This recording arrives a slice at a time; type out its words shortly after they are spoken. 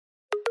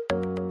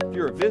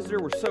you're a visitor,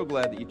 we're so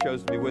glad that you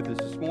chose to be with us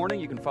this morning.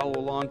 You can follow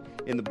along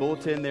in the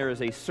bulletin. There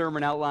is a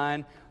sermon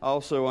outline,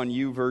 also on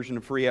YouVersion,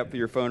 a free app for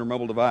your phone or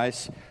mobile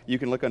device. You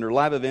can look under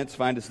live events,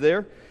 find us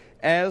there.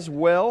 As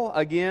well,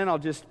 again, I'll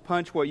just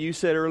punch what you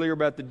said earlier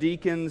about the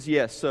deacons.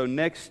 Yes, so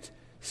next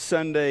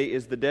Sunday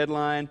is the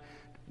deadline.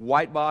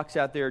 White box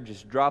out there,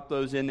 just drop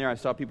those in there. I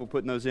saw people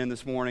putting those in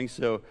this morning,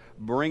 so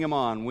bring them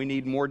on. We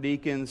need more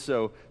deacons,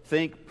 so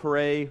think,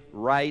 pray,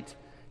 write,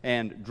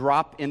 and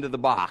drop into the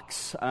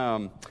box.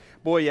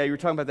 You were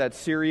talking about that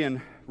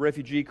Syrian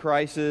refugee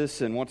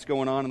crisis and what's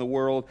going on in the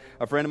world.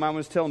 A friend of mine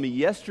was telling me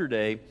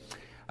yesterday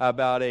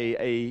about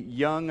a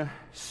young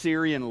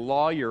Syrian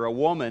lawyer, a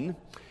woman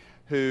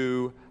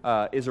who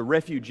is a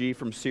refugee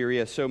from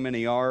Syria, so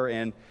many are,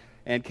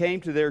 and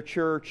came to their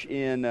church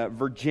in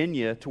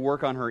Virginia to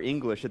work on her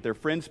English at their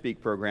Friend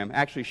Speak program.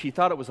 Actually, she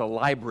thought it was a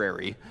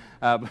library.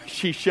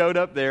 She showed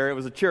up there, it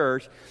was a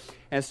church,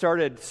 and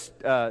started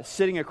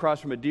sitting across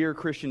from a dear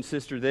Christian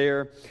sister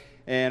there,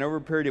 and over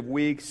a period of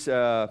weeks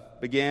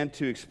began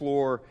to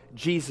explore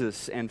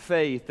Jesus and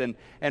faith. And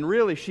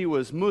really, she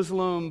was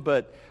Muslim,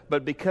 but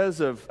because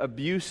of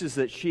abuses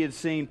that she had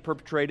seen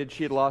perpetrated,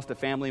 she had lost a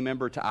family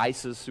member to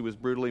ISIS who was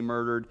brutally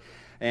murdered,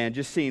 and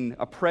just seen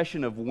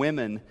oppression of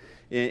women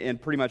in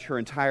pretty much her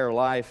entire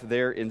life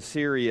there in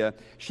Syria.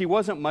 She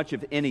wasn't much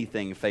of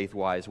anything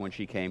faith-wise when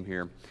she came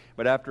here.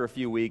 But after a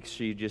few weeks,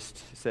 she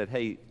just said,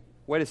 hey,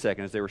 wait a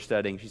second, as they were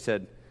studying, she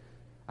said,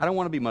 I don't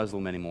want to be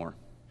Muslim anymore.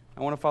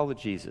 I want to follow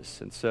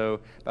Jesus. And so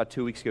about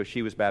 2 weeks ago,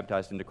 she was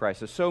baptized into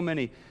Christ. So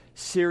many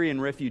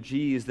Syrian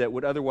refugees that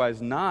would otherwise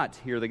not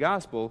hear the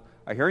gospel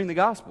are hearing the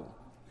gospel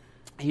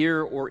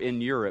here or in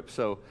Europe.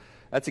 So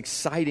that's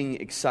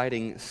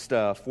exciting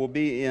stuff. We'll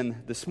be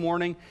in this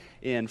morning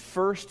in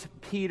 1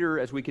 Peter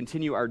as we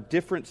continue our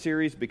different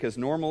series because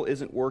normal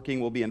isn't working.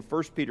 We'll be in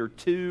 1 Peter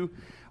 2.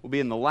 We'll be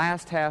in the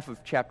last half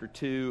of chapter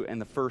 2 and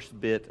the first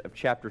bit of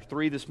chapter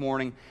 3 this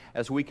morning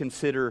as we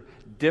consider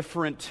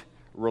different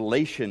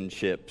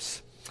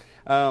relationships.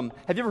 Have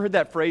you ever heard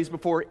that phrase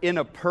before? In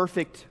a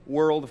perfect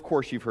world? Of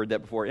course you've heard that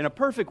before. In a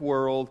perfect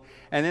world,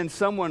 and then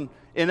someone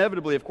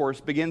inevitably, of course,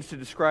 begins to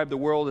describe the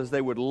world as they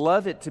would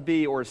love it to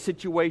be, or a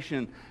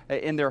situation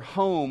in their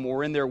home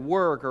or in their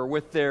work or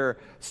with their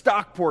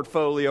stock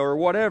portfolio or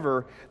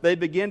whatever. They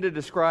begin to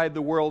describe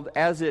the world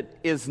as it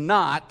is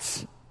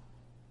not,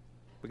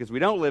 because we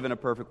don't live in a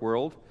perfect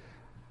world,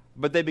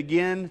 but they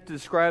begin to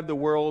describe the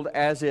world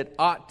as it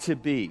ought to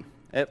be,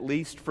 at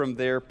least from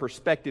their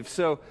perspective.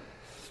 So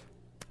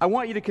I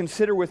want you to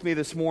consider with me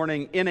this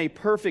morning, in a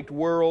perfect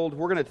world.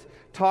 We're going to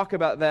talk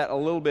about that a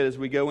little bit as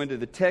we go into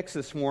the text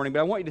this morning, but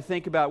I want you to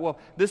think about,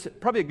 this is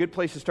probably a good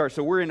place to start.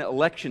 So we're in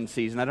election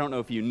season. I don't know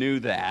if you knew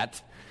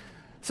that.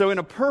 So in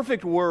a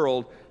perfect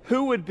world,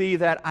 who would be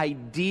that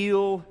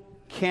ideal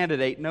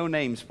candidate? No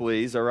names,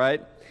 please, all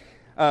right?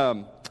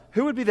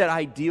 Who would be that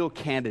ideal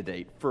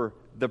candidate for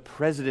the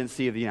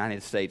presidency of the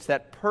United States?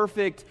 That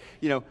perfect,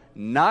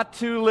 not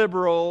too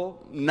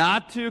liberal,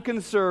 not too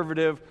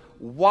conservative,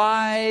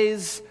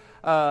 wise,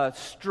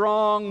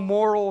 strong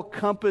moral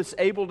compass,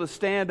 able to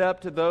stand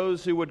up to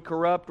those who would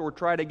corrupt or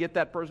try to get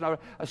that person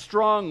out. A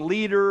strong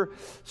leader,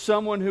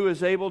 someone who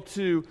is able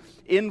to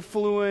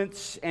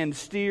influence and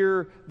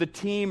steer the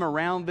team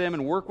around them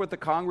and work with the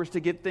Congress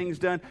to get things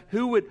done.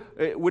 Who would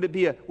it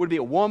be? Would it be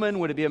a woman?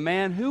 Would it be a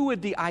man? Who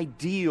would the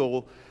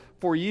ideal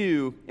for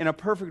you in a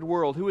perfect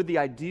world? Who would the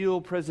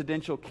ideal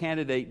presidential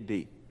candidate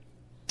be?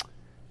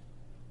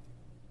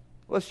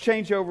 Let's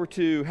change over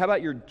to, how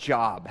about your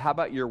job? How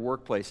about your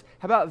workplace?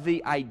 How about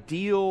the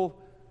ideal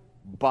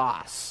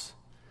boss?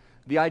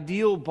 The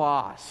ideal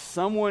boss,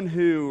 someone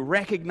who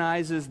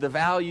recognizes the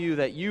value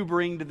that you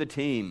bring to the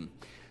team.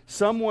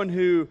 Someone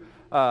who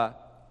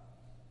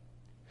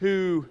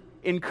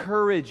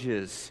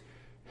encourages,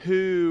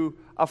 who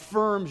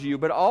affirms you,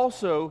 but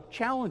also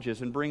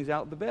challenges and brings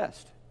out the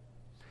best.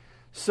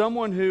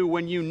 Someone who,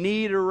 when you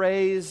need a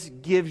raise,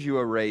 gives you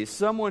a raise.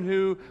 Someone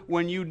who,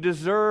 when you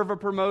deserve a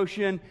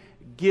promotion,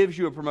 gives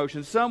you a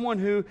promotion. Someone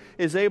who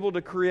is able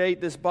to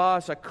create this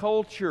boss, a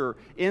culture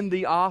in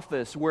the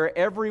office where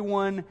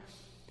everyone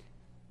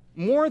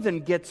more than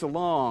gets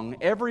along,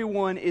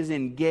 everyone is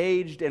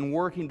engaged and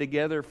working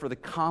together for the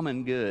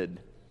common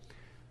good.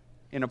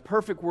 In a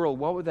perfect world,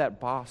 what would that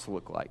boss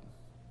look like?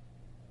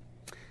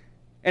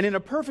 And in a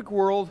perfect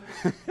world,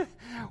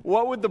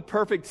 what would the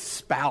perfect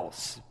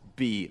spouse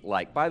be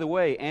like? By the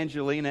way,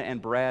 Angelina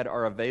and Brad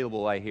are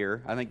available, I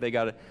hear. I think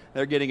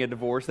they're getting a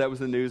divorce. That was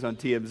the news on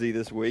TMZ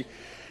this week.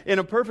 In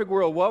a perfect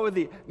world, what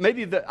would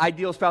maybe the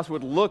ideal spouse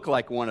would look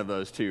like one of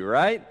those two,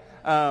 right?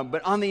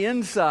 But on the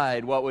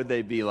inside, what would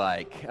they be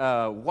like?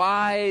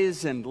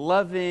 Wise and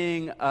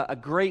loving, a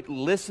great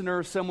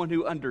listener, someone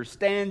who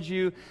understands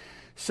you,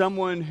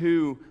 someone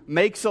who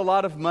makes a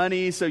lot of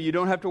money so you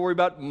don't have to worry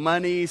about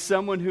money,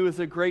 someone who is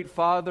a great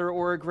father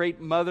or a great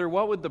mother.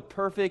 What would the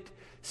perfect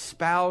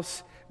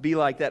spouse be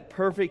like, that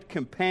perfect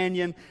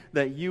companion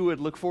that you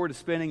would look forward to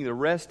spending the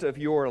rest of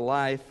your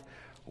life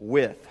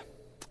with?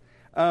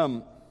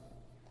 In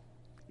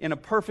a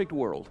perfect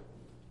world.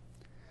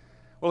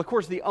 Well, of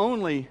course, the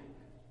only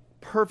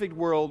perfect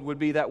world would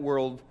be that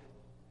world,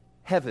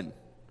 heaven.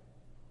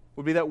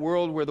 Would be that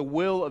world where the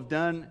will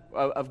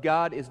of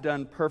God is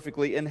done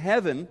perfectly. In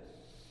heaven,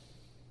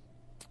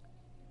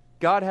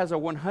 God has a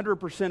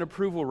 100%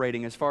 approval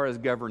rating as far as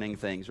governing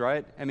things,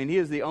 right? I mean, He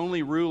is the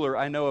only ruler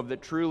I know of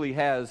that truly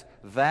has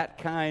that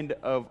kind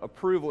of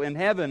approval. In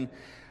heaven,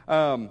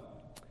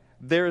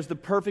 there is the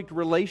perfect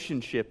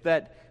relationship,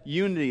 that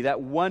unity,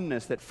 that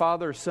oneness that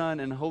Father, Son,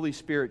 and Holy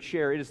Spirit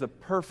share. It is the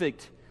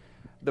perfect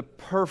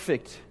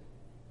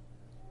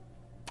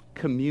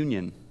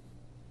communion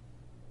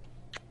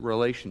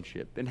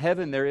relationship. In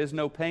heaven, there is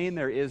no pain,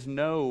 there is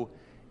no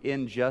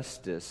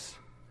injustice.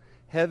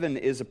 Heaven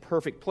is a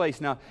perfect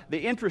place. Now, the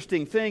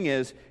interesting thing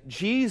is,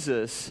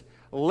 Jesus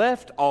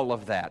left all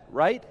of that,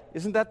 right?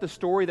 Isn't that the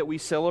story that we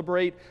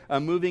celebrate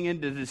moving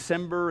into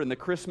December and the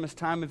Christmas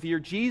time of year?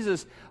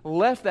 Jesus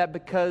left that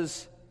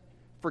because,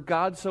 for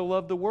God so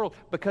loved the world.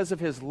 Because of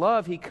His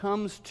love, He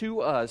comes to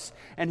us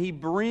and He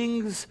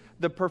brings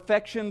the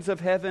perfections of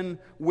heaven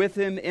with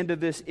Him into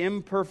this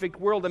imperfect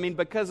world. I mean,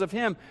 because of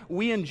Him,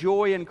 we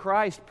enjoy in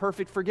Christ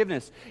perfect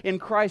forgiveness. In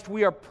Christ,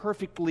 we are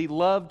perfectly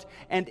loved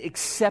and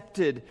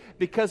accepted.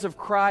 Because of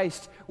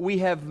Christ, we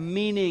have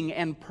meaning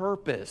and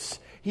purpose.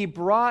 He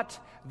brought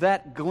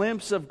that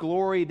glimpse of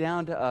glory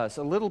down to us,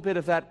 a little bit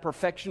of that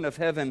perfection of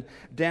heaven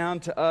down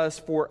to us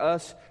for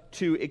us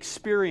to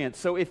experience.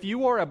 So if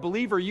you are a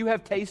believer, you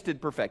have tasted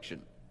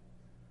perfection.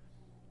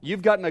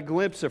 You've gotten a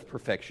glimpse of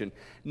perfection.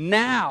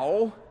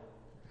 Now,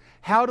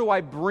 how do I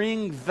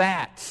bring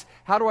that?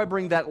 How do I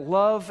bring that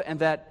love and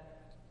that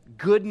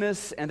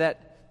goodness and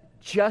that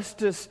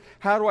justice?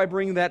 How do I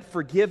bring that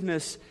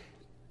forgiveness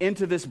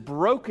into this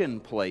broken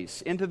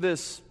place, into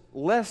this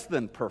less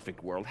than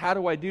perfect world? How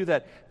do I do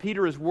that?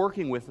 Peter is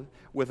working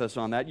with us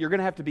on that. You're going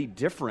to have to be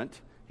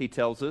different, he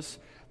tells us.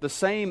 The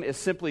same is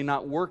simply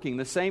not working.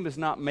 The same is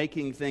not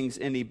making things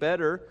any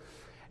better.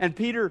 And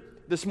Peter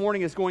this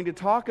morning is going to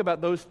talk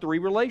about those three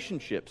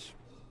relationships.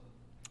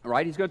 All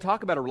right? He's going to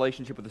talk about a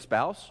relationship with a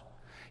spouse.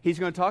 He's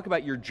going to talk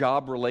about your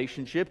job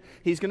relationship.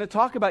 He's going to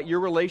talk about your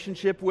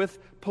relationship with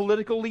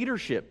political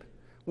leadership,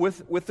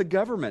 with the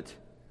government.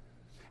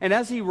 And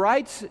as he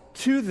writes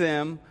to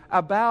them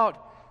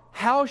about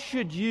how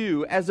should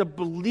you, as a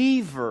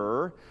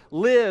believer,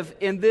 live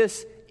in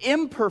this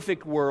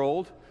imperfect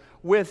world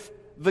with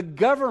the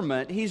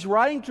government, he's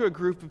writing to a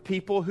group of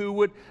people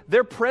who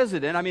their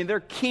president,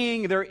 their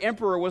king, their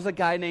emperor was a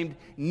guy named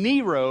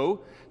Nero,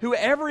 who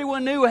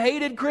everyone knew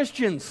hated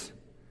Christians.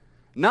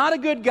 Not a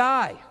good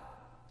guy.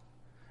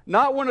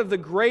 Not one of the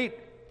great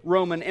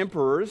Roman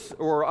emperors,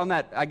 or on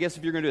that, I guess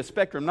if you're going to do a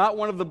spectrum, not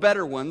one of the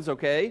better ones,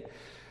 okay?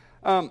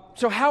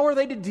 So how are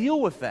they to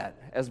deal with that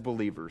as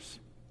believers?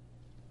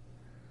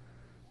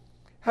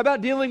 How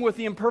about dealing with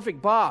the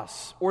imperfect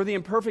boss or the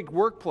imperfect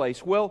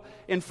workplace? Well,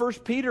 in 1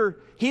 Peter,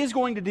 he is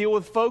going to deal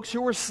with folks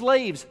who are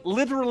slaves,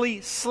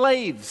 literally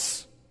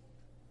slaves.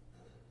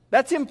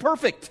 That's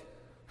imperfect.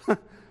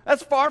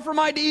 That's far from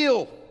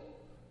ideal.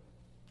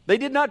 They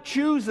did not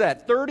choose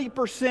that.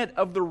 30%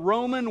 of the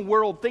Roman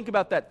world, think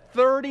about that,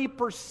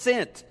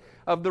 30%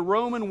 of the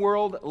Roman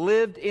world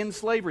lived in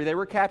slavery. They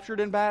were captured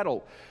in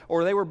battle,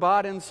 or they were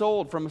bought and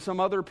sold from some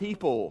other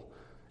people,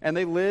 and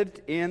they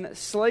lived in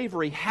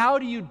slavery. How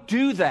do you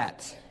do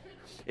that?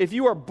 If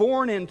you are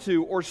born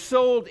into, or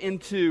sold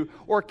into,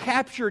 or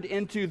captured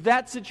into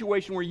that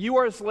situation where you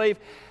are a slave,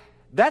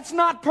 that's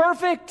not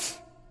perfect.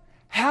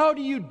 How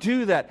do you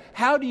do that?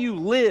 How do you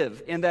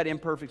live in that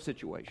imperfect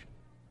situation?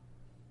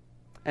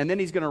 And then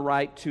he's going to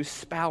write to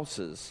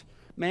spouses.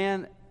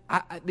 Man,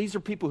 these are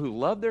people who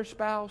love their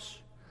spouse,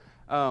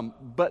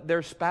 but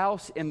their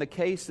spouse, in the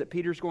case that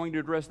Peter's going to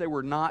address, they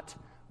were not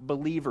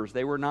believers.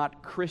 They were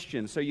not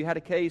Christians. So you had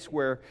a case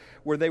where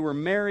they were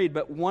married,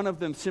 but one of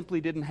them simply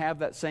didn't have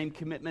that same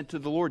commitment to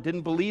the Lord,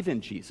 didn't believe in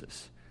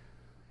Jesus.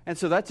 And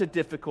so that's a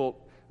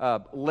difficult,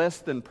 less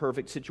than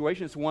perfect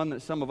situation. It's one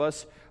that some of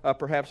us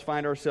perhaps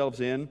find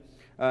ourselves in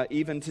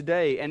even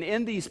today. And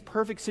in these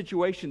perfect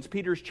situations,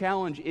 Peter's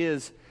challenge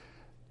is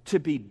to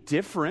be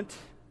different,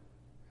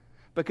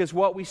 because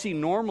what we see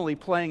normally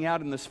playing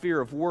out in the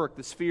sphere of work,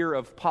 the sphere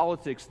of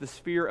politics, the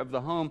sphere of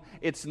the home,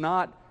 it's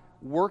not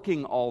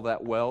working all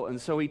that well. And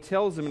so he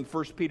tells them in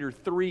 1 Peter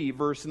 3,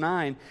 verse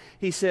 9,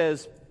 he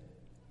says,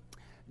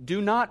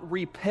 "Do not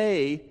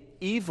repay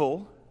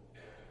evil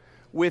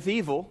with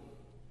evil,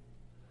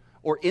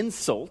 or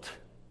insult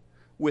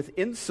with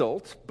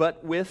insult,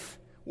 but with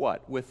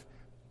what? With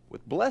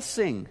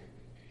blessing."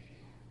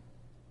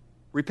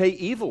 Repay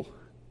evil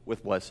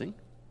with blessing.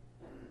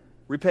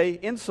 Repay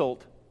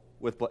insult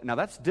with blessing. Now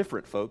that's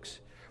different, folks.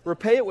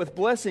 Repay it with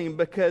blessing,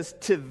 because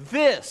to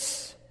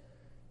this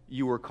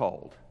you were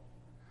called,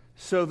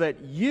 so that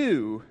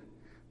you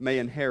may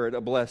inherit a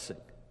blessing.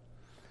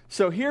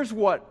 So here's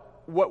what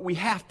we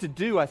have to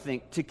do, I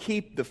think, to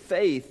keep the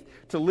faith,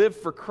 to live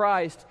for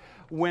Christ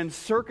when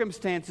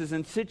circumstances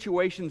and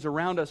situations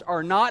around us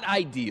are not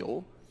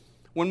ideal,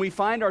 when we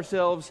find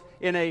ourselves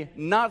in a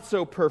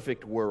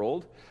not-so-perfect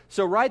world.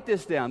 So write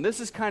this down. This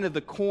is kind of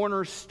the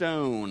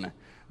cornerstone.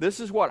 This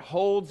is what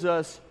holds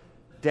us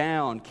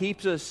down,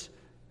 keeps us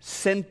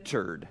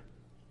centered.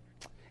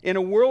 In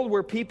a world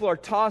where people are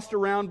tossed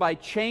around by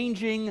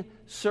changing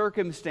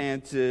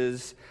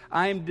circumstances,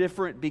 I am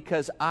different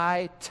because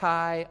I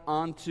tie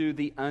onto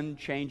the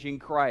unchanging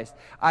Christ.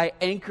 I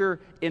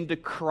anchor into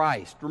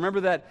Christ. Remember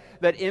that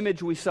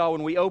image we saw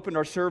when we opened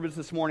our service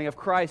this morning of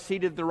Christ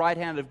seated at the right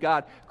hand of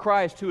God,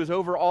 Christ who is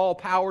over all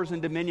powers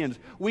and dominions.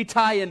 We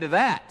tie into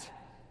that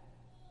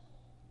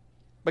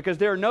because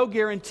there are no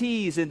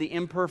guarantees in the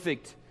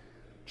imperfect,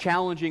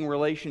 challenging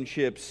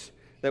relationships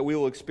that we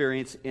will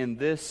experience in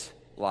this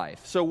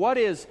life. So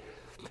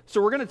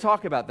we're going to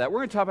talk about that. We're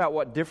going to talk about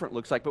what different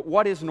looks like, but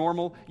what is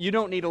normal? You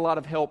don't need a lot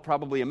of help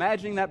probably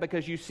imagining that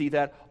because you see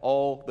that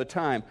all the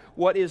time.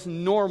 What is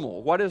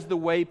normal? What is the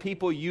way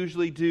people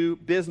usually do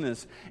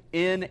business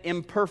in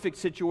imperfect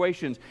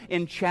situations,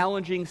 in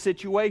challenging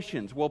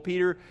situations? Well,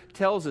 Peter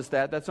tells us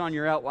that. That's on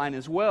your outline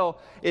as well.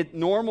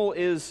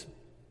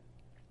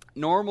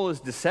 Normal is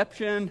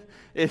deception,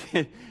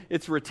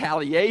 it's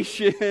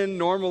retaliation,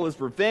 normal is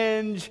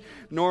revenge,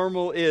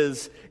 normal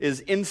is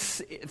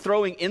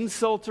throwing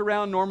insults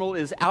around, normal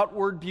is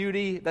outward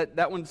beauty.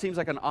 That one seems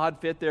like an odd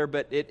fit there,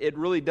 but it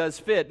really does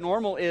fit.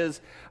 Normal is,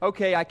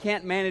 okay, I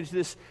can't manage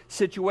this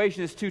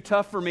situation, it's too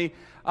tough for me,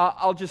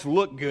 I'll just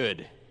look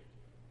good.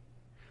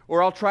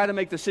 Or I'll try to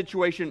make the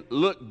situation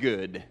look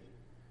good.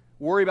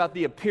 Worry about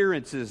the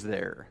appearances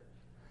there.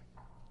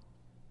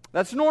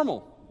 That's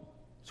normal.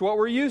 It's what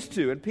we're used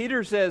to. And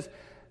Peter says,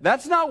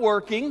 that's not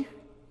working. I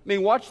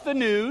mean, watch the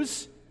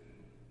news.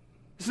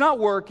 It's not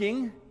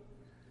working.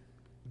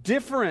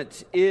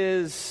 Different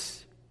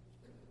is,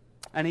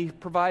 and he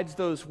provides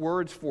those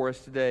words for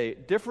us today.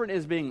 Different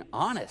is being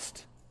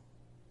honest,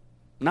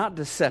 not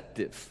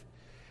deceptive.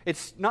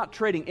 It's not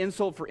trading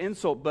insult for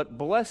insult, but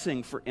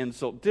blessing for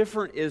insult.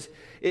 Different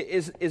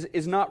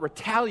is not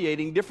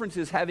retaliating. Difference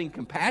is having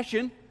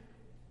compassion.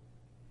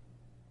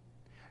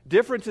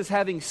 Difference is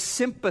having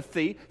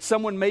sympathy.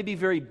 Someone may be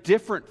very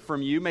different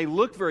from you, may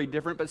look very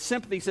different, but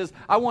sympathy says,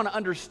 I want to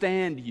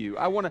understand you.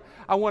 I want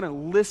to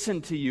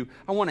listen to you.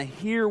 I want to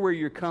hear where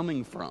you're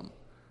coming from.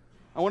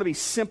 I want to be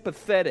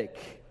sympathetic.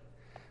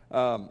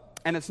 And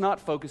it's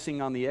not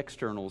focusing on the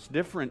externals.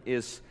 Different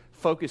is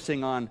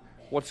focusing on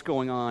what's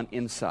going on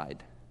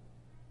inside.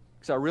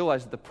 Because I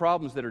realize that the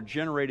problems that are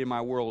generated in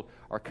my world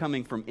are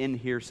coming from in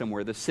here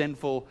somewhere, the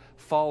sinful,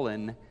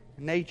 fallen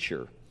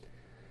nature.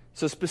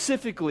 So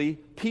specifically,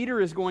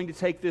 Peter is going to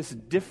take this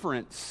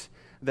difference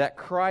that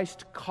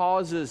Christ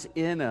causes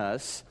in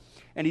us,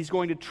 and he's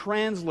going to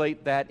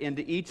translate that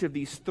into each of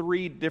these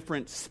three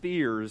different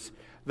spheres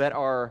that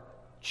are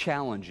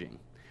challenging.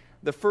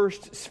 The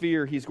first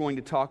sphere he's going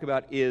to talk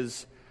about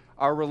is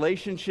our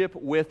relationship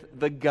with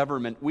the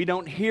government. We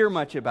don't hear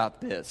much about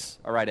this,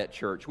 all right, at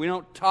church. We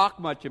don't talk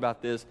much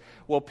about this.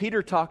 Well,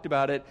 Peter talked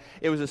about it.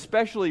 It was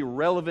especially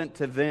relevant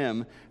to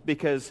them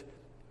because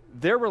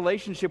their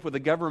relationship with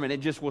the government, it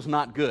just was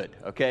not good,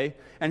 okay?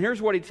 And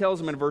here's what he tells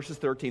them in verses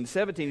 13,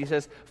 17. He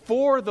says,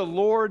 for the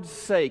Lord's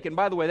sake. And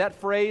by the way, that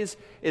phrase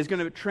is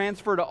going to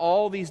transfer to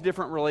all these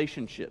different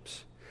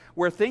relationships.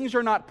 Where things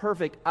are not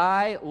perfect,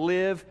 I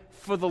live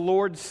for the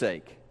Lord's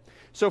sake.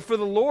 So for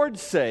the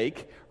Lord's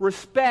sake,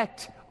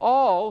 respect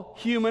all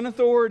human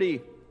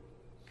authority,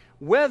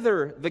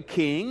 whether the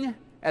king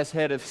as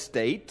head of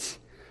state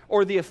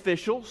or the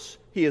officials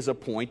he has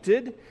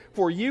appointed.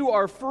 For you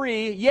are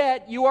free,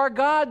 yet you are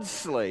God's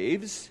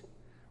slaves.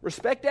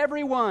 Respect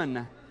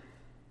everyone,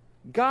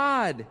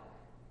 God,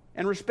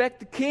 and respect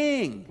the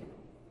king.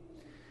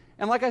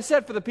 And like I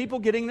said, for the people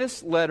getting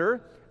this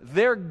letter,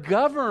 their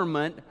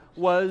government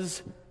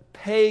was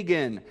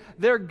pagan.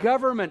 Their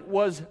government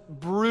was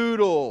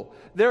brutal.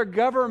 Their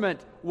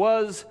government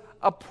was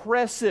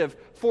oppressive.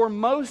 For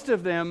most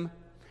of them,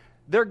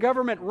 their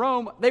government,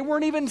 Rome, they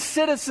weren't even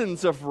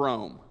citizens of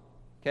Rome.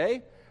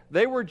 Okay?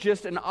 They were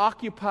just an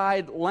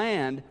occupied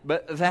land,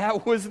 but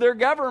that was their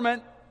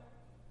government.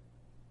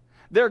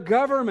 Their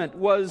government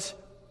was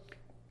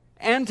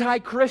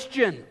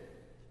anti-Christian.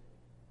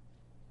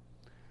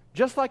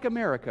 Just like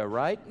America,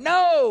 right?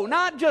 No,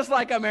 not just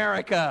like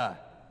America.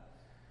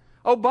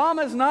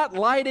 Obama's not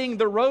lighting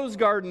the Rose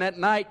Garden at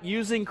night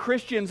using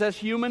Christians as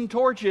human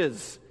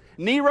torches.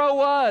 Nero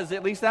was.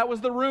 At least that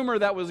was the rumor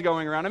that was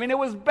going around. I mean, it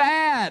was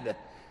bad.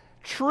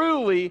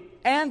 Truly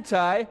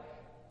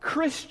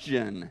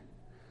anti-Christian.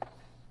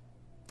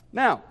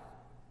 Now,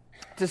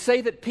 to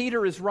say that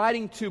Peter is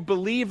writing to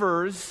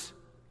believers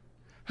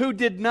who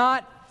did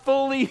not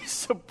fully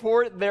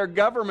support their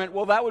government,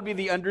 well, that would be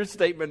the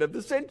understatement of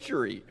the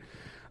century.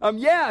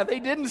 Yeah, they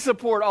didn't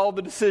support all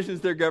the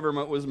decisions their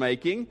government was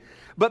making,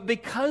 but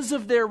because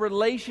of their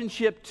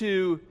relationship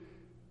to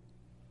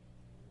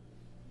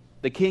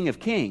the King of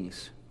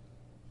Kings,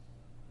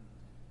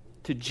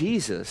 to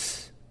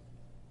Jesus,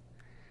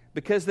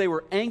 because they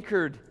were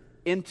anchored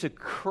into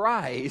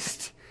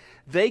Christ,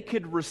 they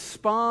could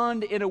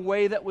respond in a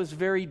way that was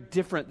very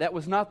different. That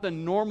was not the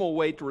normal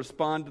way to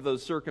respond to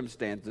those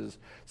circumstances.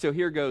 So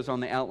here goes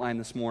on the outline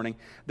this morning.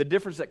 The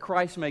difference that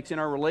Christ makes in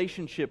our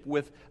relationship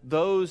with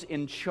those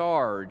in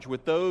charge,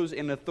 with those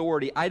in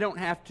authority. I don't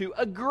have to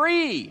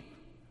agree.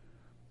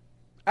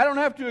 I don't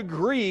have to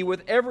agree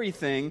with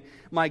everything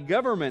my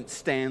government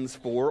stands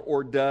for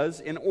or does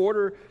in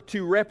order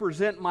to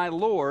represent my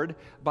Lord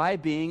by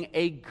being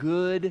a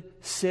good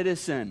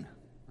citizen,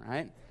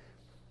 right?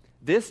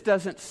 This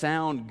doesn't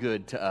sound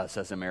good to us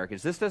as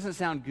Americans. This doesn't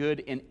sound good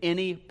in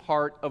any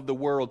part of the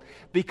world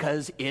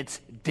because it's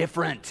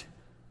different.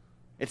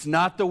 It's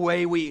not the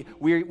way we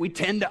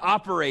tend to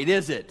operate,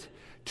 is it?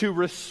 To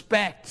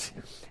respect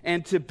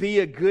and to be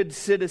a good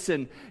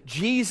citizen.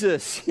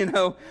 Jesus,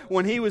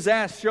 when he was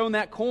asked, shown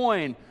that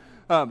coin,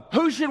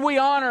 who should we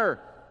honor?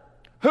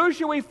 Who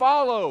should we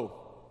follow?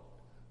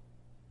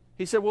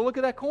 He said, well, look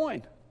at that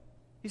coin.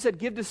 He said,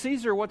 give to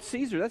Caesar what's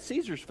Caesar. That's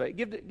Caesar's faith.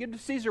 Give to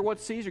Caesar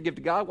what's Caesar. Give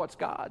to God what's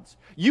God's.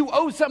 You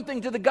owe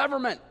something to the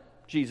government,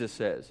 Jesus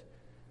says.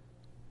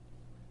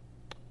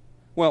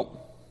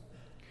 Well,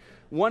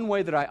 one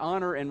way that I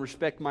honor and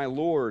respect my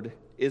Lord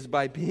is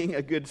by being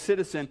a good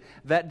citizen.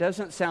 That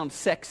doesn't sound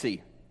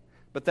sexy,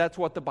 but that's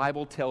what the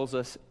Bible tells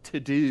us to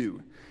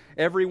do.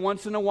 Every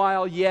once in a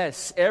while,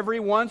 yes, every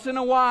once in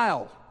a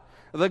while,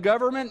 the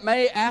government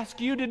may ask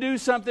you to do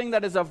something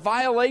that is a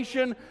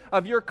violation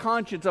of your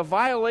conscience, a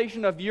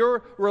violation of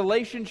your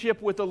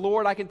relationship with the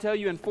Lord. I can tell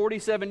you in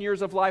 47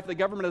 years of life, the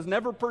government has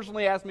never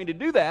personally asked me to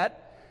do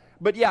that.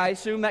 But yeah, I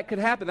assume that could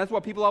happen. That's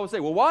what people always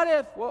say. Well, what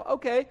if? Well,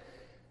 okay.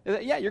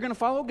 Yeah, you're going to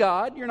follow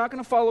God. You're not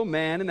going to follow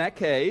man in that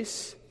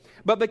case.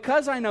 But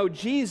because I know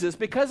Jesus,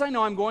 because I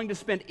know I'm going to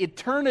spend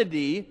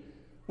eternity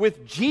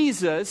with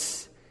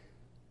Jesus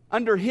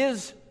under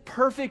His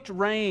perfect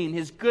reign,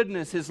 His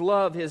goodness, His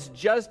love, His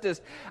justice,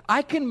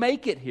 I can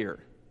make it here.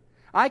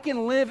 I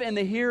can live in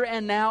the here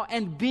and now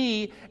and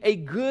be a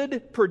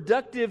good,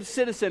 productive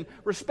citizen,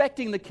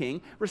 respecting the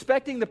king,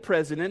 respecting the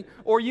president,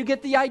 or you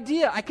get the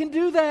idea. I can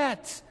do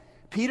that.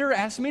 Peter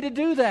asked me to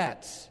do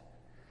that.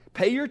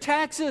 Pay your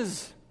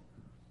taxes.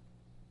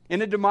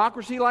 In a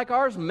democracy like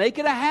ours, make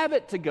it a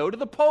habit to go to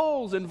the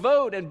polls and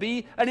vote and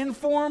be an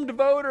informed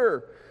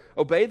voter.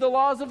 Obey the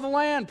laws of the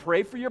land.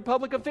 Pray for your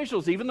public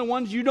officials, even the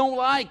ones you don't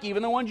like,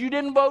 even the ones you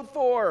didn't vote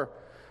for.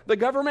 The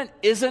government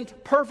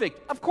isn't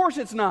perfect. Of course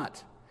it's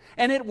not.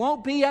 And it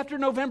won't be after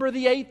November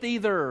the 8th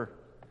either.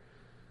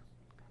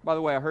 By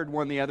the way, I heard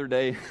one the other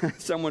day.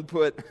 Someone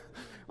put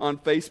on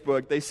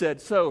Facebook, they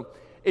said, so,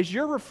 is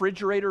your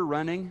refrigerator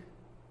running?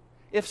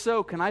 If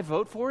so, can I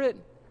vote for it?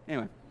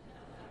 Anyway.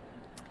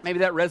 Maybe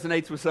that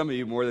resonates with some of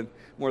you more than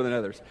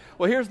others.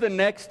 Well, here's the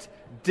next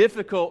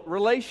difficult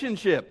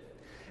relationship.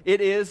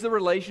 It is the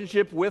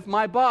relationship with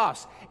my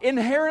boss.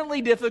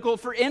 Inherently difficult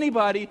for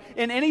anybody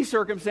in any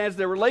circumstance,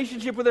 their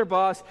relationship with their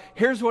boss.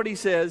 Here's what he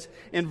says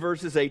in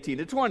verses 18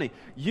 to 20.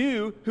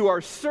 You who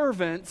are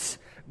servants,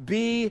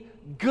 be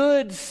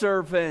good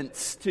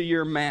servants to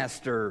your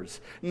masters.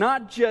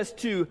 Not just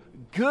to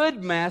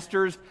good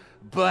masters,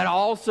 but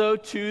also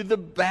to the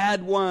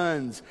bad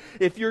ones.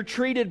 If you're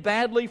treated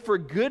badly for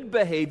good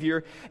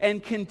behavior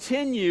and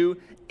continue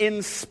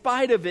in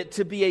spite of it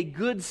to be a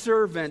good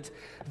servant,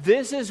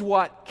 this is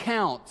what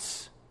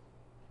counts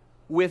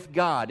with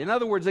God. In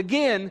other words,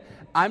 again,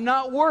 I'm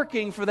not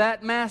working for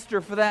that master,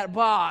 for that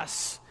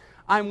boss.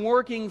 I'm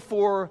working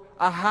for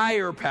a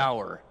higher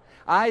power.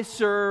 I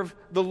serve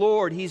the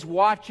Lord. He's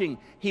watching.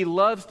 He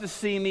loves to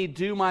see me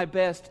do my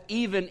best,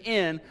 even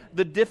in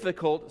the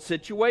difficult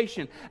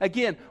situation.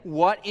 Again,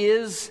 what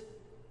is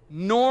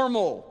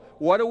normal?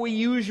 What do we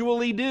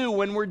usually do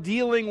when we're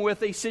dealing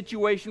with a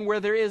situation where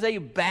there is a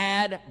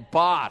bad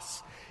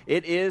boss?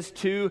 It is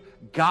to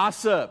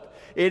gossip.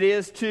 It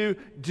is to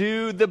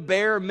do the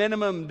bare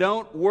minimum.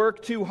 Don't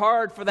work too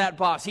hard for that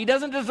boss. He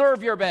doesn't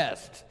deserve your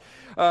best.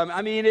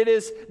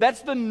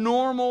 That's the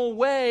normal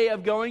way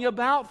of going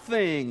about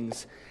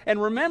things.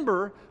 And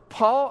remember,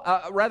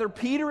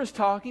 Peter is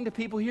talking to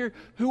people here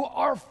who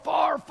are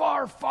far,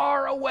 far,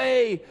 far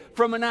away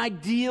from an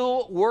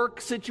ideal work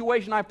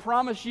situation. I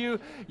promise you,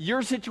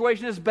 your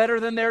situation is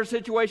better than their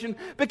situation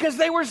because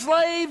they were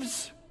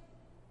slaves.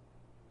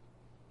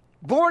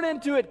 Born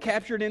into it,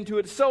 captured into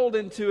it, sold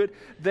into it.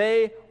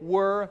 They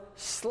were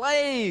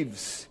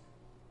slaves.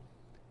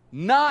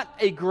 Not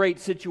a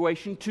great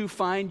situation to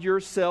find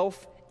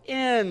yourself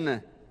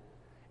in.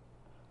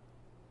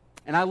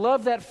 And I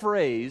love that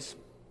phrase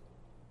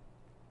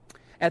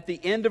at the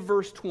end of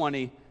verse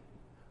 20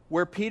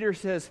 where Peter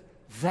says,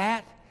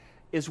 that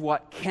is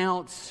what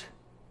counts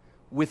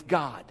with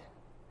God.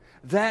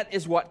 That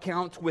is what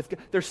counts with God.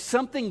 There's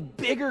something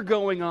bigger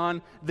going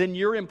on than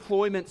your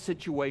employment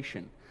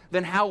situation,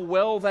 than how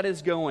well that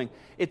is going.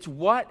 It's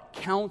what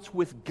counts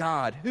with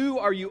God. Who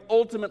are you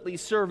ultimately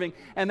serving?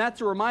 And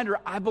that's a reminder,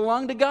 I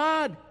belong to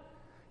God.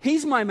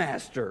 He's my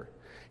master.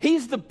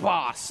 He's the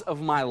boss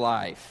of my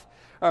life.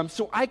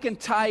 So I can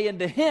tie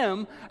into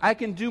Him. I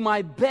can do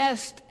my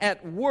best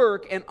at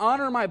work and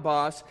honor my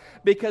boss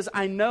because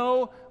I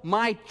know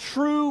my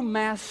true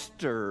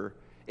master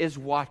is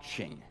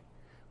watching.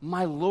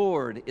 My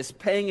Lord is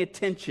paying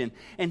attention,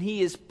 and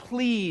He is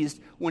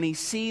pleased when He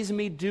sees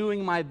me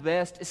doing my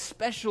best,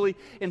 especially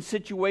in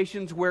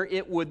situations where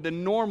the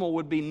normal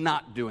would be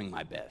not doing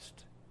my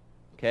best.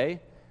 Okay?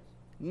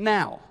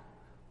 Now,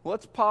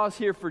 let's pause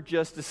here for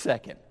just a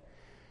second.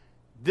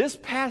 This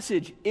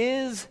passage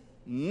is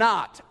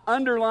not,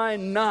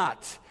 underline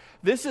not,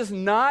 this is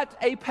not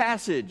a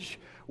passage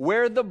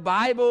where the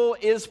Bible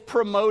is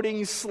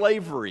promoting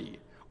slavery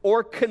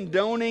or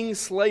condoning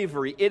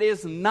slavery. It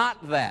is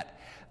not that.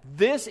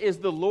 This is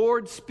the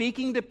Lord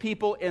speaking to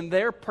people in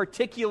their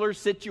particular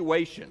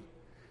situation.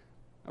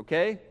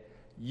 Okay?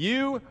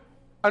 You,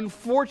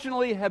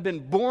 unfortunately, have been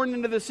born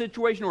into this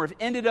situation or have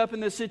ended up in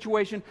this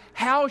situation.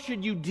 How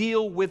should you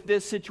deal with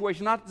this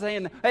situation? Not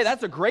saying, hey,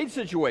 that's a great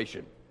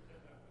situation.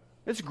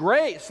 It's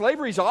great.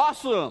 Slavery's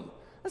awesome.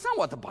 That's not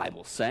what the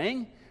Bible's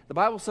saying. The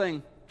Bible's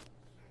saying,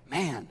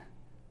 man,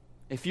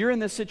 if you're in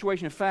this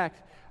situation, in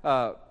fact,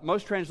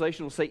 most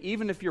translations will say,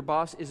 even if your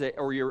boss is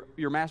or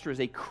your master is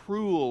a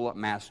cruel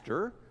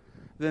master,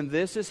 then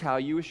this is how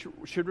you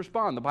should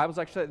respond. The Bible's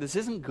actually saying, this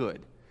isn't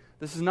good.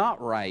 This is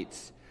not right.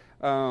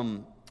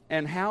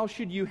 And how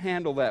should you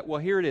handle that? Well,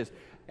 here it is.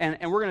 And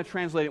we're going to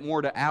translate it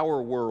more to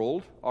our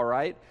world, all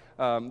right?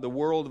 The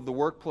world of the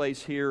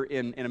workplace here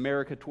in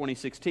America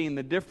 2016.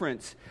 The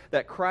difference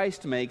that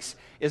Christ makes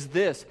is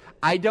this: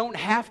 I don't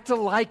have to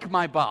like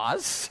my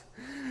boss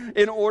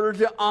in order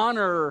to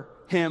honor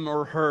him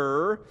or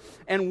her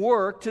and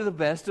work to the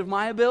best of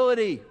my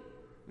ability.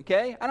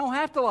 Okay? I don't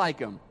have to like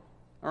him.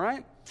 All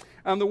right?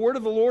 The word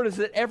of the Lord is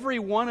that every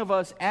one of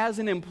us as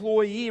an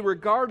employee,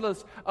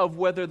 regardless of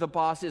whether the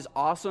boss is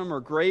awesome or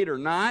great or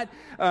not,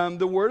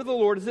 the word of the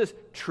Lord is this: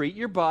 treat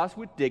your boss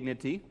with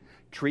dignity,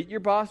 treat your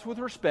boss with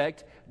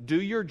respect,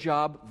 do your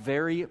job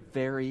very,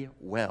 very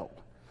well.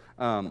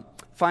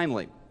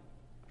 Finally,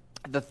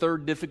 the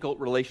third difficult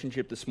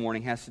relationship this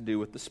morning has to do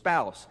with the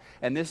spouse.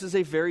 And this is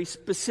a very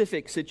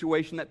specific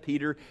situation that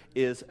Peter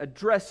is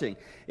addressing.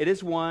 It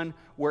is one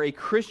where a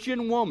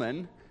Christian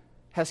woman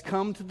has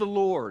come to the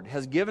Lord,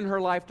 has given her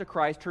life to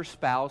Christ. Her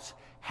spouse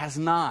has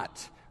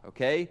not.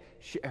 Okay?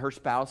 Her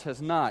spouse has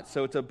not.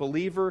 So it's a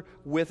believer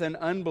with an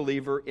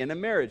unbeliever in a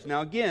marriage.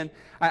 Now again,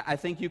 I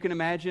think you can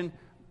imagine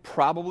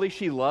probably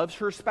she loves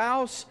her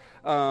spouse.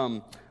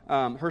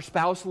 Her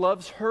spouse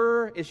loves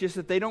her. It's just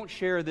that they don't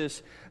share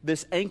this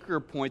anchor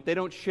point. They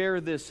don't share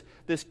this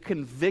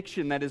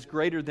conviction that is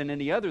greater than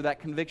any other, that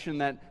conviction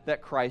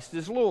that Christ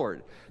is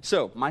Lord.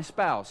 So, my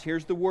spouse,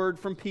 here's the word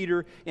from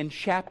Peter in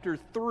chapter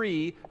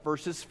 3,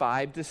 verses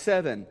 5 to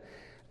 7.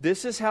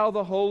 This is how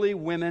the holy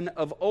women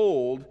of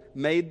old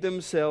made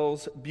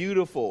themselves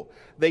beautiful.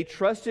 They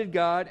trusted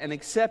God and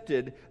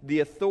accepted the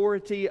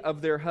authority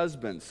of their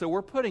husbands. So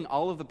we're putting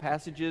all of the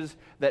passages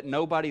that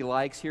nobody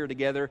likes here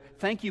together.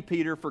 Thank you,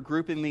 Peter, for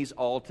grouping these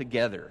all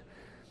together.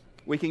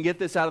 We can get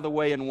this out of the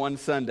way in one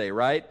Sunday,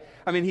 right?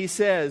 I mean, he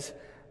says,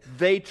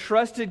 they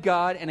trusted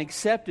God and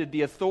accepted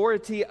the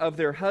authority of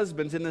their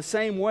husbands. In the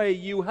same way,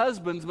 you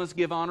husbands must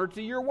give honor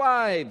to your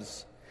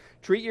wives.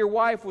 Treat your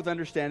wife with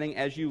understanding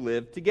as you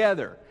live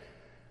together.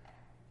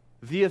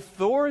 The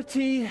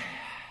authority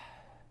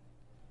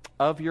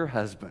of your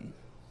husband.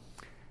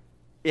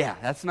 Yeah,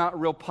 that's not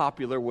real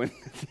popular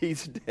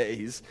these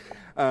days.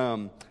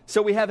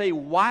 So we have a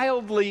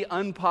wildly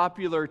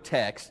unpopular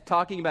text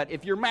talking about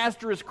if your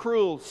master is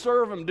cruel,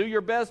 serve him, do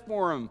your best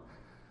for him.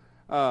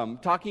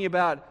 Talking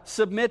about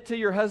submit to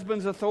your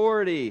husband's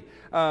authority.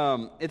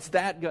 So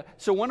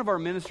one of our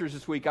ministers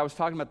this week, I was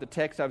talking about the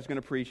text I was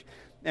going to preach,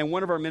 and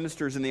one of our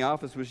ministers in the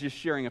office was just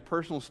sharing a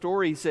personal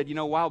story. He said,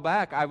 a while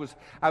back I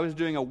was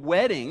doing a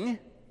wedding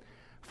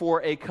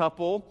for a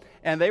couple,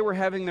 and they were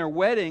having their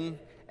wedding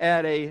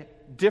at a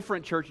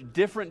different church,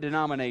 different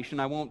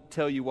denomination. I won't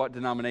tell you what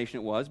denomination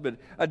it was, but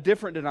a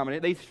different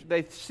denomination.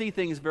 They see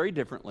things very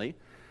differently.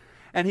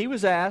 And he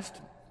was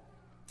asked,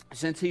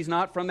 since he's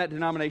not from that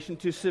denomination,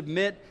 to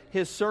submit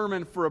his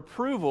sermon for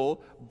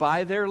approval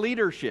by their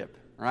leadership,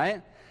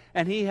 right?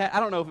 And he had, I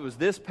don't know if it was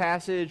this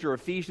passage or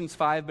Ephesians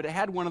 5, but it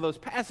had one of those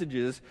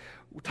passages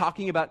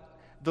talking about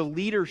the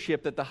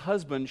leadership that the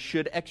husband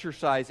should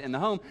exercise in the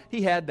home.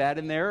 He had that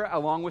in there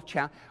along with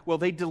well,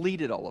 they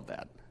deleted all of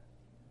that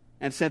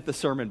and sent the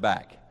sermon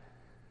back.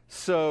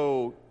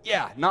 So,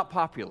 yeah, not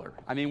popular.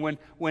 I mean,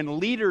 when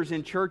leaders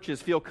in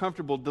churches feel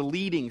comfortable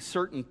deleting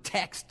certain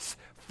texts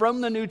from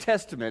the New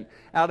Testament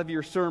out of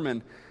your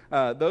sermon,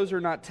 those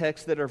are not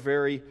texts that are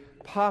very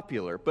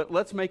popular. But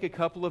let's make a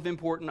couple of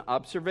important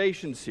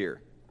observations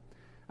here.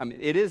 I mean,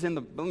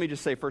 let me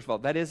just say, first of all,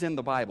 that is in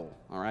the Bible,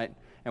 all right?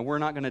 And we're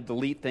not going to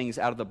delete things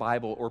out of the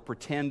Bible or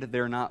pretend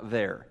they're not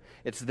there.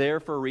 It's there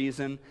for a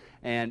reason,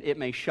 and it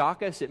may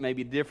shock us, it may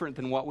be different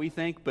than what we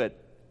think, but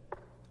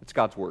it's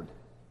God's Word.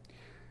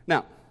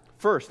 Now,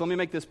 first, let me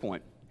make this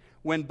point.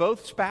 When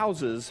both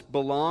spouses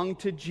belong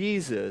to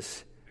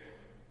Jesus,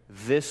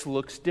 this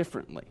looks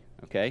differently,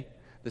 okay?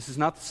 This is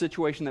not the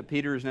situation that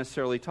Peter is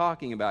necessarily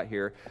talking about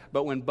here,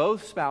 but when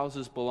both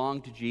spouses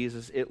belong to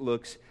Jesus, it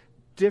looks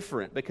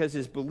different because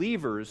as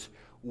believers,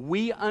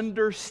 we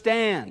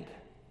understand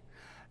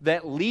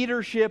that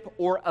leadership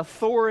or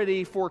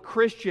authority for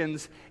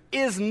Christians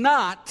is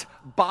not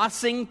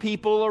bossing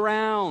people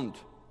around,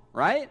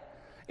 right?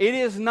 It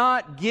is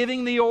not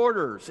giving the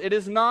orders. It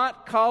is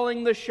not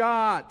calling the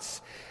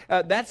shots.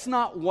 That's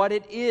not what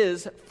it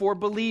is for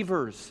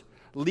believers.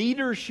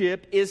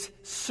 Leadership is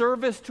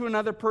service to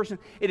another person.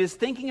 It is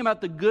thinking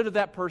about the good of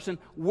that person,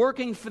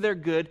 working for their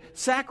good,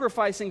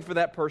 sacrificing for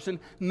that person,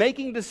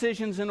 making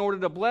decisions in order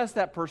to bless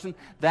that person.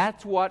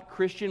 That's what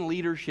Christian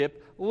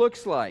leadership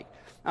looks like.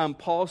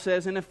 Paul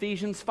says in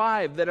Ephesians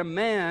 5 that a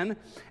man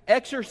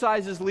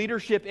exercises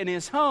leadership in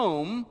his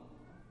home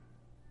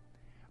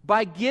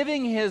by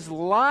giving his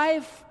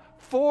life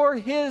for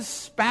his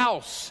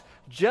spouse,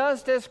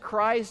 just as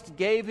Christ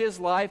gave his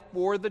life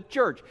for the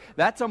church.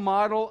 That's a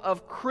model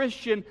of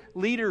Christian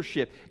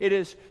leadership. It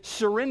is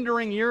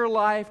surrendering your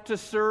life to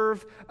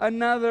serve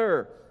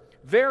another.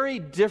 Very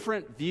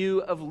different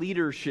view of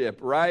leadership,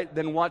 right,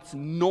 than what's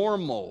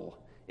normal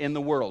in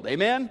the world.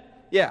 Amen?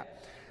 Yeah.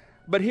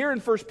 But here in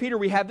 1 Peter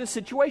we have this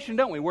situation,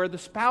 don't we, where the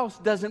spouse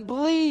doesn't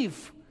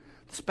believe.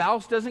 The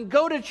spouse doesn't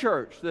go to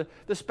church.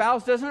 The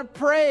spouse doesn't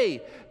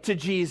pray to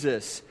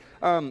Jesus.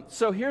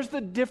 So here's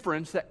the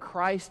difference that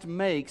Christ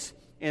makes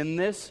in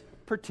this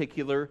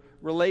particular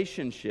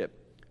relationship.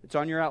 It's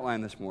on your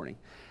outline this morning.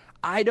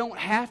 I don't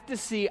have to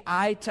see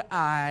eye to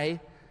eye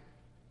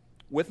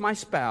with my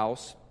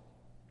spouse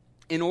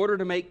in order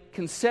to make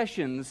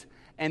concessions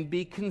and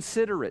be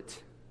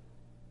considerate.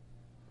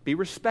 Be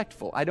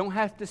respectful. I don't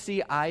have to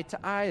see eye to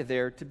eye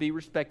there to be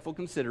respectful,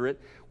 considerate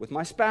with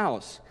my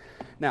spouse.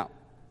 Now,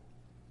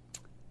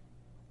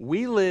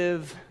 we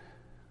live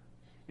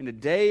in a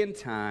day and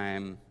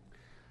time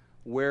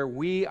where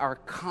we are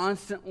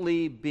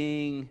constantly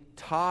being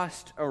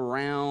tossed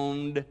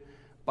around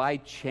by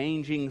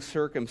changing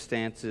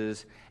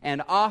circumstances,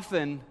 and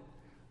often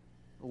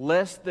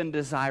less than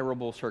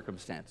desirable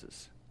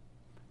circumstances,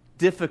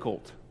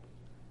 difficult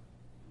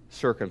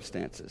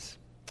circumstances.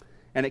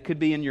 And it could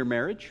be in your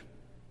marriage,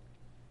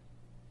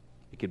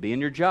 it could be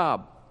in your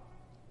job,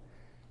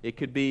 it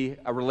could be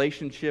a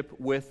relationship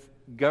with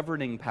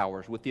governing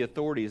powers, with the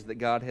authorities that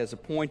God has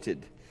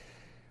appointed.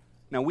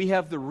 Now, we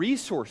have the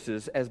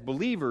resources as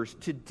believers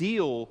to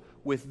deal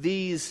with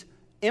these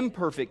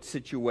imperfect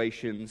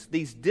situations,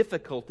 these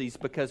difficulties,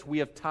 because we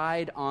have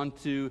tied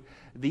onto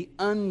the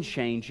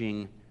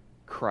unchanging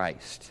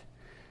Christ.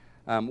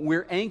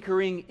 We're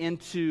anchoring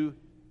into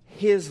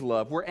His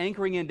love. We're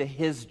anchoring into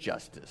His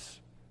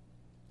justice.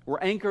 We're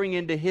anchoring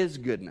into His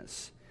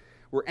goodness.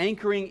 We're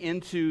anchoring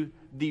into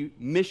the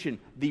mission,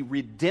 the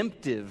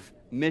redemptive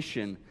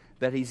mission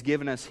that He's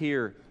given us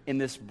here in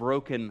this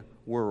broken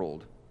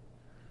world.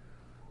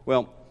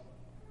 Well,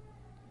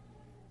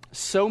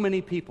 so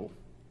many people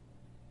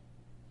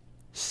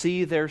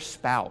see their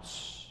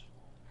spouse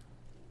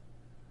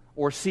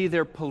or see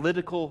their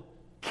political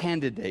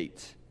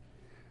candidate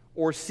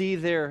or see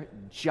their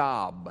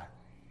job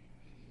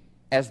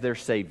as their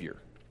savior.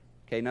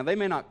 Okay, now they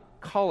may not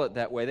call it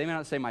that way. They may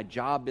not say my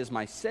job is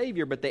my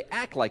savior, but they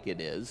act like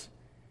it is.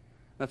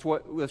 That's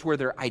where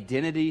their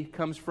identity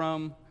comes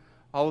from.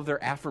 All of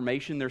their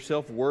affirmation, their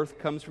self-worth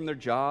comes from their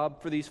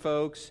job for these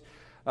folks.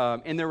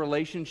 In their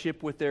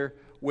relationship with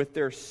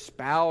their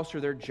spouse or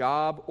their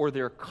job or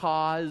their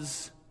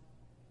cause.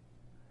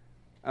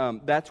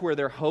 That's where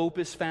their hope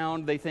is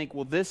found. They think,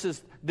 well, this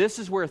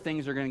is where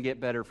things are going to get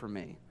better for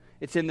me.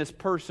 It's in this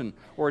person,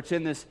 or it's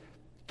in this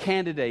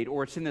candidate,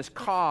 or it's in this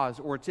cause,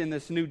 or it's in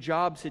this new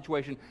job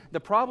situation. The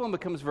problem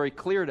becomes very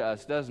clear to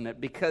us, doesn't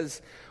it?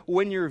 Because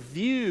when you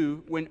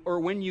view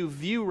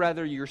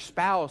your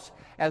spouse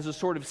as a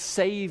sort of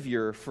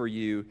savior for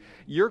you,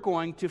 you're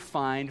going to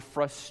find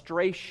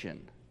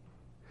frustration.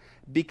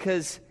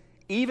 Because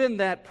even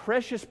that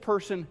precious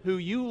person who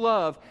you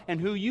love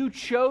and who you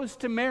chose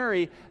to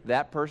marry,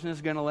 that person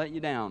is going to let you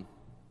down.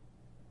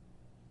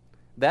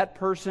 That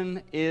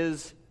person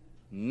is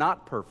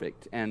not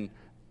perfect, and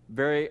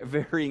very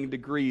varying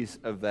degrees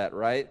of that,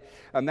 right?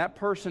 That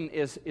person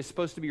is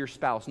supposed to be your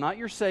spouse, not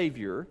your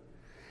savior.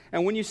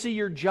 And when you see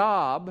your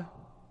job,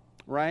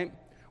 right,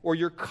 or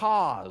your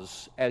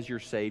cause as your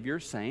savior,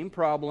 same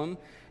problem.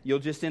 You'll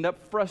just end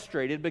up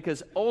frustrated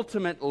because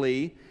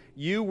ultimately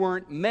you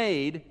weren't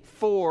made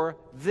for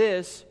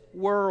this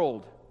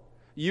world.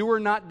 You were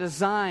not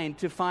designed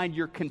to find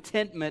your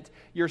contentment,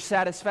 your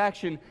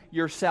satisfaction,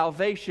 your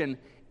salvation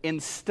in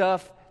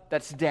stuff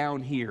that's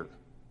down here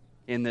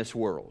in this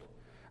world.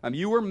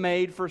 You were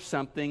made for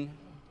something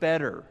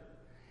better.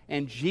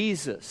 And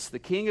Jesus, the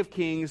King of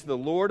Kings, the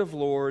Lord of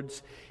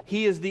Lords,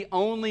 He is the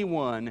only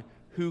one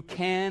who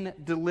can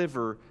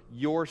deliver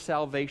your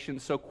salvation.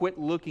 So quit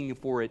looking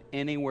for it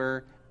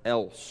anywhere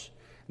else.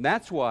 And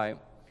that's why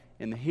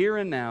in the here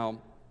and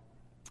now,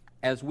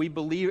 as we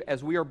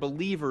are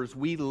believers,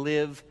 we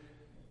live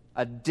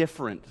a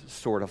different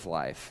sort of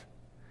life,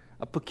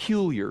 a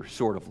peculiar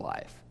sort of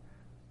life.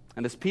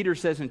 And as Peter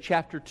says in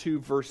chapter 2,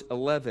 verse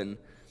 11,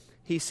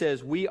 he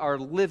says, we are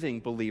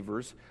living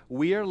believers.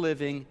 We are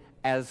living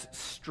as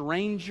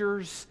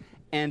strangers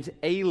and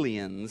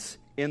aliens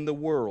in the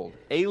world.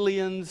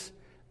 Aliens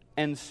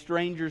and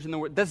strangers in the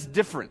world. That's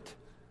different.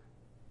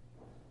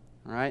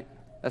 All right?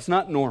 That's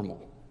not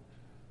normal.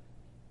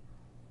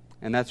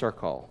 And that's our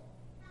call.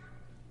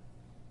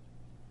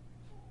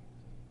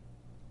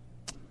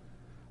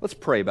 Let's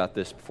pray about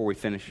this before we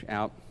finish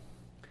out.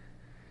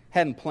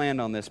 hadn't planned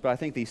on this, but I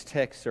think these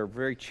texts are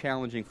very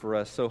challenging for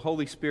us. So,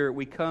 Holy Spirit,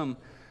 we come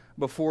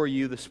before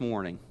you this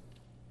morning.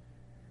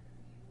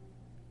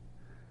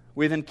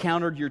 We've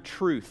encountered your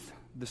truth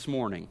this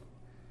morning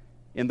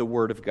in the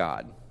Word of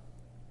God.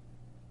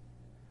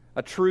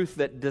 A truth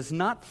that does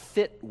not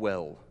fit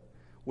well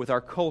with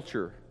our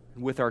culture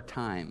and with our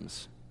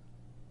times.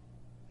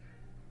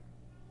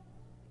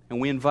 And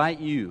we invite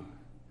you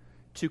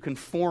to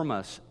conform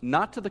us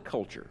not to the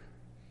culture,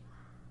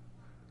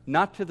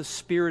 not to the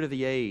spirit of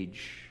the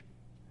age,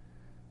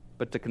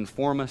 but to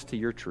conform us to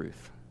your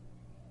truth.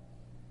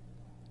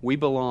 We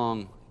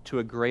belong to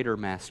a greater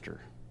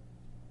master.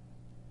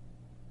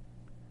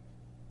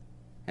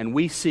 And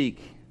we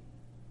seek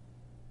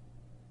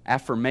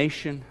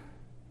affirmation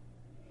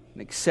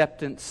and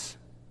acceptance.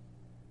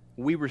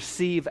 We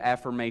receive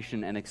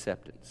affirmation and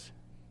acceptance.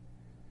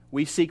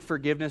 We seek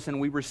forgiveness and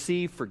we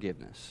receive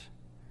forgiveness.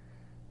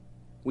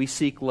 We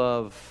seek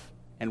love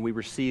and we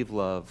receive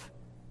love,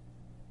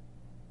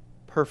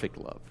 perfect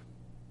love,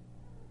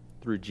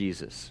 through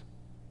Jesus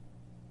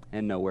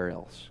and nowhere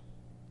else.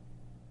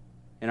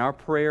 And our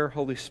prayer,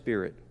 Holy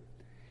Spirit,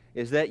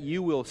 is that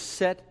you will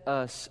set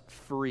us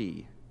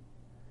free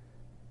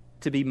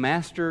to be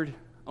mastered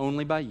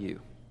only by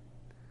you,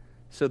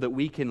 so that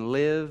we can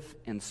live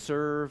and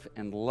serve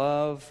and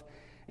love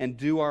and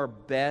do our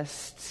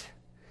best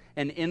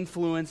and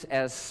influence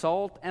as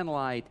salt and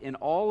light in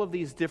all of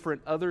these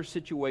different other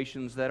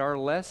situations that are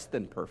less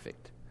than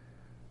perfect.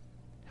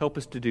 Help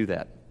us to do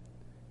that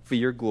for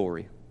your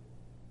glory.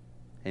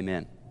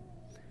 Amen.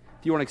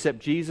 If you want to accept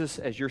Jesus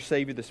as your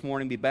Savior this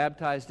morning, be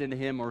baptized into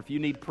Him, or if you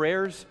need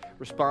prayers,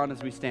 respond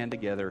as we stand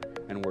together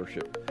and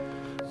worship.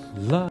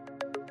 Love.